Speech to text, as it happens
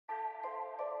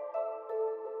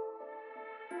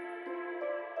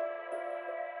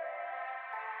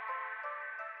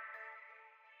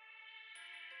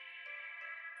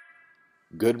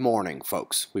Good morning,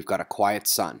 folks. We've got a quiet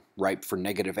sun, ripe for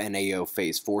negative NAO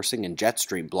phase forcing and jet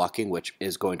stream blocking, which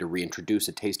is going to reintroduce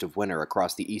a taste of winter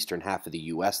across the eastern half of the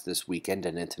U.S. this weekend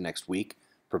and into next week.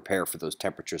 Prepare for those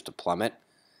temperatures to plummet.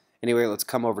 Anyway, let's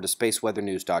come over to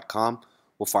spaceweathernews.com.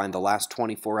 We'll find the last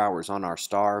 24 hours on our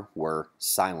star were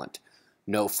silent.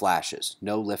 No flashes,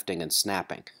 no lifting and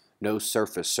snapping, no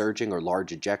surface surging or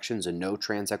large ejections, and no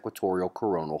transequatorial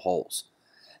coronal holes.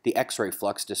 The X-ray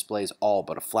flux displays all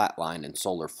but a flat line in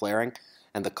solar flaring,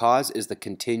 and the cause is the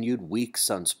continued weak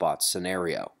sunspots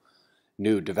scenario.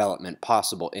 New development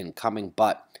possible incoming,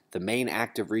 but the main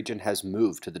active region has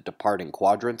moved to the departing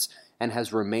quadrants and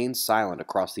has remained silent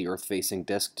across the Earth-facing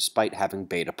disk despite having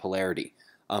beta polarity.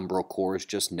 Umbral cores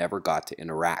just never got to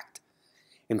interact.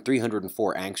 In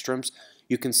 304 angstroms,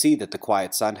 you can see that the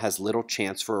quiet sun has little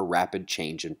chance for a rapid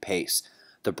change in pace.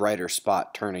 The brighter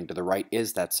spot turning to the right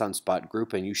is that sunspot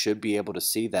group, and you should be able to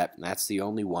see that that's the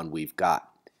only one we've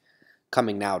got.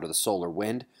 Coming now to the solar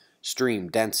wind, stream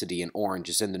density in orange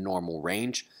is in the normal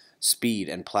range, speed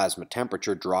and plasma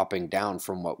temperature dropping down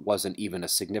from what wasn't even a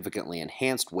significantly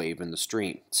enhanced wave in the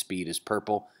stream. Speed is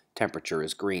purple, temperature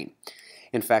is green.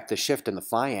 In fact, the shift in the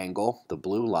phi angle, the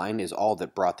blue line, is all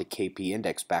that brought the KP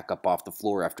index back up off the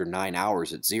floor after 9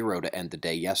 hours at 0 to end the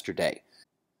day yesterday.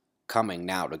 Coming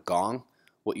now to Gong,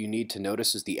 what you need to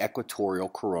notice is the equatorial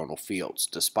coronal fields.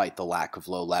 Despite the lack of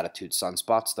low-latitude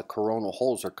sunspots, the coronal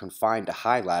holes are confined to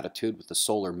high latitude with the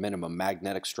solar minimum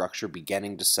magnetic structure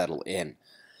beginning to settle in.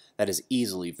 That is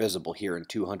easily visible here in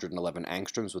 211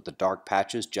 angstroms with the dark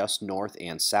patches just north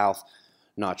and south.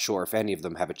 Not sure if any of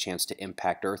them have a chance to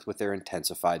impact Earth with their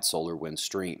intensified solar wind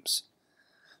streams.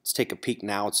 Let's take a peek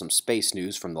now at some space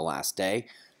news from the last day.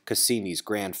 Cassini's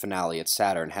grand finale at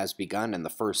Saturn has begun, and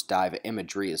the first dive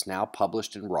imagery is now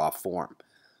published in raw form.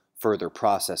 Further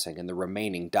processing in the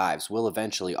remaining dives will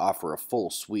eventually offer a full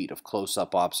suite of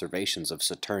close-up observations of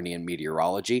Saturnian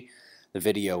meteorology. The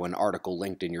video and article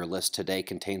linked in your list today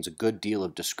contains a good deal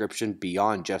of description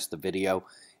beyond just the video,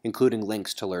 including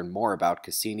links to learn more about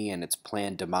Cassini and its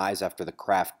planned demise after the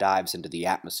craft dives into the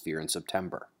atmosphere in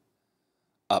September.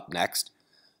 Up next,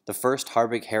 the first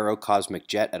Harbig-Haro cosmic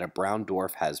jet at a brown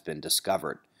dwarf has been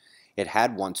discovered. It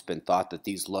had once been thought that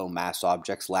these low-mass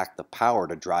objects lacked the power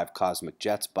to drive cosmic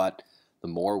jets, but the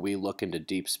more we look into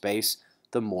deep space,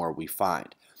 the more we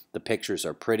find. The pictures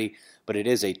are pretty, but it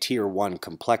is a Tier 1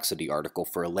 complexity article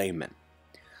for a layman.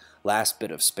 Last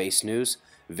bit of space news,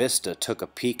 Vista took a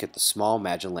peek at the small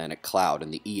Magellanic Cloud,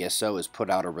 and the ESO has put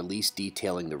out a release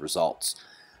detailing the results.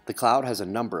 The cloud has a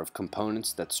number of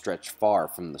components that stretch far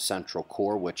from the central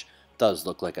core, which does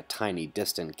look like a tiny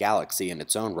distant galaxy in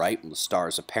its own right, with the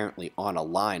stars apparently on a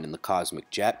line in the cosmic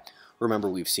jet. Remember,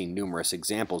 we've seen numerous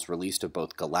examples released of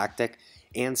both galactic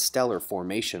and stellar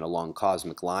formation along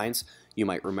cosmic lines. You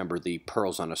might remember the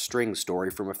Pearls on a String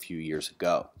story from a few years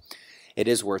ago. It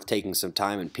is worth taking some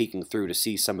time and peeking through to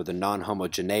see some of the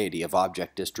non-homogeneity of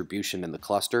object distribution in the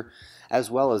cluster, as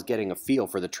well as getting a feel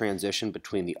for the transition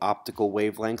between the optical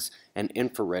wavelengths and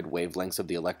infrared wavelengths of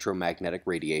the electromagnetic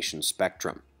radiation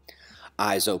spectrum.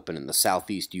 Eyes open in the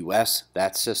southeast U.S.,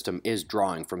 that system is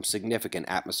drawing from significant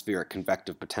atmospheric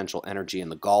convective potential energy in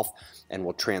the Gulf and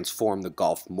will transform the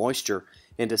Gulf moisture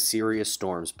into serious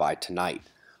storms by tonight.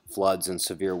 Floods and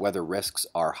severe weather risks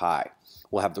are high.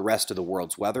 We'll have the rest of the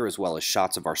world's weather as well as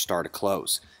shots of our star to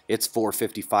close. It's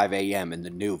 4:55 a.m. in the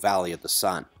new Valley of the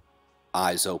Sun.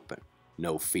 Eyes open,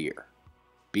 no fear.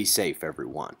 Be safe,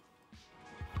 everyone.